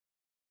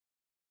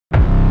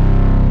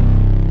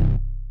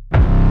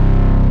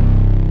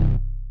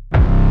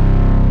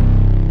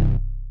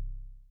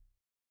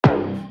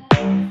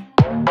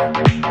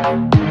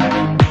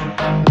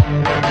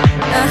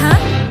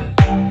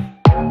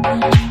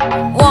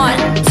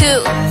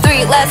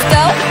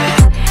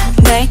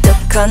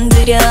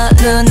건드려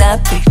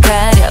눈앞을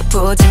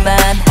가려보지만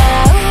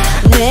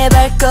내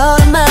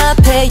발걸음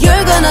앞에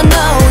You're gonna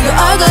know, you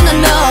are gonna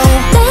know.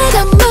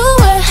 내가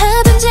뭘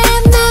하든지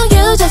now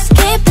you just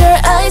keep your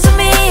eyes on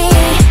me.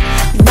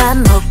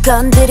 난 못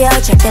건드려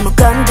절대 못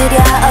건드려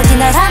어디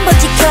날 한번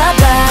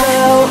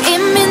지켜봐.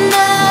 이미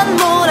난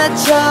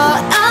몰아쳐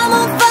I'm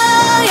on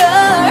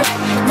fire.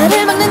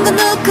 나를 막는 건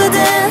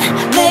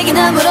누구든 내겐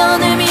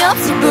아무런 의미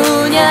없을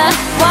뿐이야.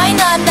 Why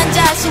not 난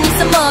자신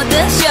있어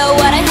뭐든 Show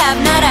what I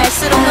have 날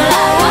알수록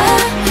놀라워.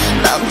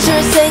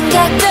 멈출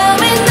생각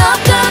따윈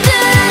없거든.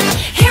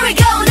 Here we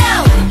go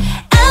now.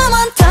 I'm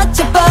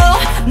untouchable.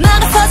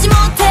 막아서지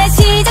못해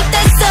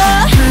시작됐어.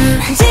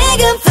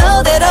 지금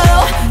flow대로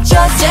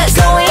just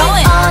going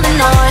on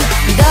and on.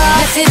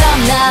 Mess it up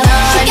now.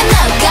 쉽게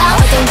나가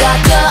어떤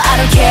것도 I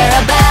don't care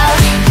about.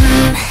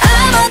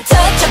 I'm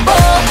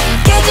untouchable.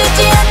 깨지지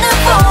않는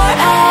for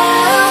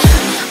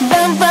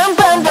Bum bum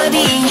bum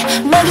body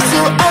막을 수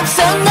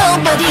없어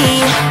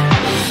nobody.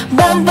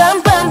 Bum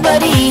bum bum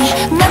body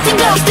Nothing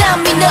gon' stop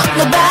me no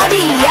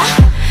nobody.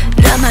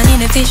 나만이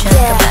내 vision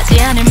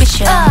끝나지 않을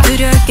mission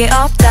두려울 게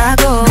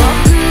없다고.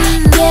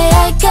 Yeah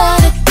I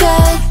gotta go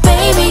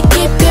baby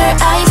keep your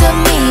eyes on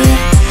me.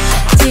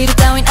 뒤로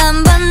따윈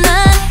안 봐 난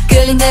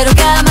끌린 대로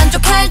가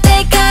만족할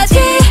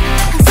때까지.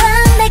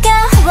 항상 내가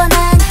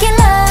원한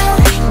길로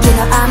You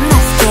know I'm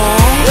not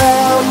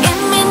scared.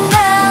 이미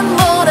난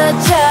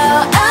몰아쳐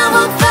I'm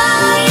on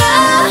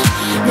fire.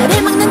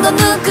 나를 막는 건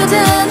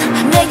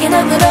누구든 내겐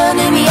아무런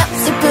의미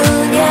없을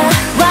뿐이야.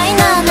 Why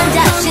not 난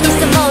자신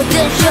있어 뭐든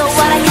Show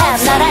what I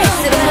have 날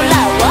알수록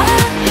놀라워.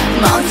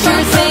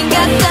 멈출 생각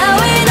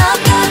따윈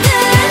없거든.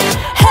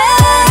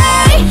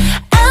 Hey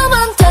I'm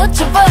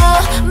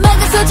untouchable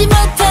막아서지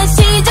못해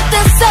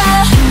시작됐어.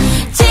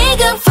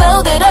 지금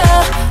flow대로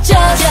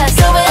just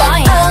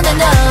going on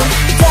and on.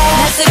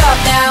 Mess it up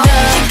now.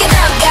 쉽게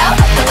나가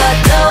어떤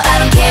것도 I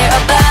don't care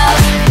about.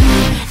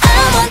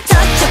 I'm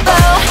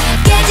untouchable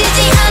깨지지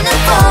않는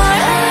form.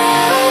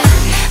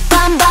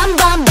 Bum bum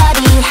bum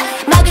body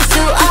막을 수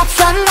없어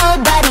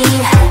nobody.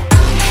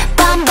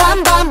 Bum bum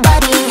bum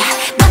body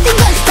Nothing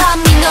gonna stop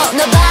me no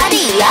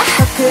nobody.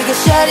 더 크게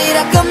샤리라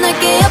겁날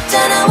게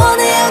없잖아.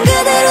 원해요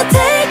그대로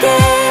take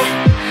it.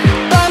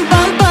 Bum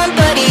bum bum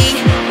body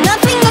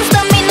Nothing gonna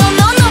stop me no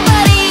no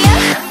nobody.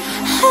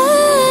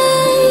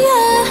 Hey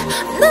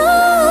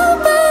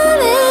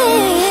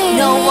nobody.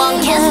 No one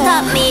can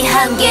stop me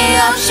한계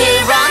없이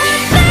run.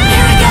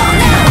 Here we go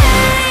now.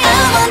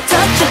 I'm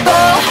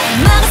untouchable.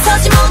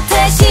 막아서지 못해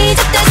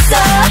시작됐어.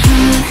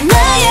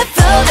 나의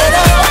flow대로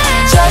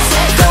just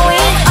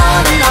going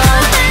on and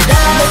on.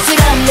 Mess it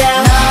up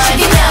now.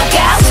 쉽게 나가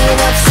수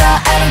없어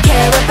I don't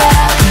care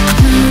about.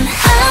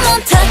 I'm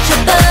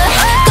untouchable.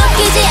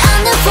 꺾이지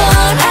않는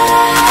form.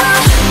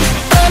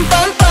 Bum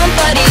bum bum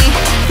body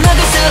막을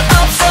수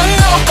없어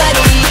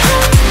nobody.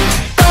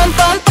 Bum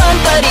bum bum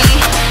body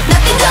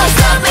Nothing gonna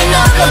stop me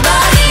no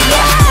nobody.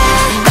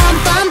 Bum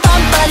bum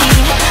bum body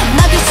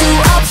막을 수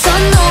없어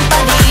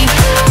nobody.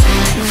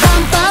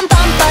 Bum bum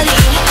bum body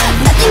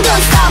Nothing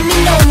gonna stop me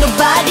no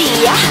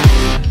nobody.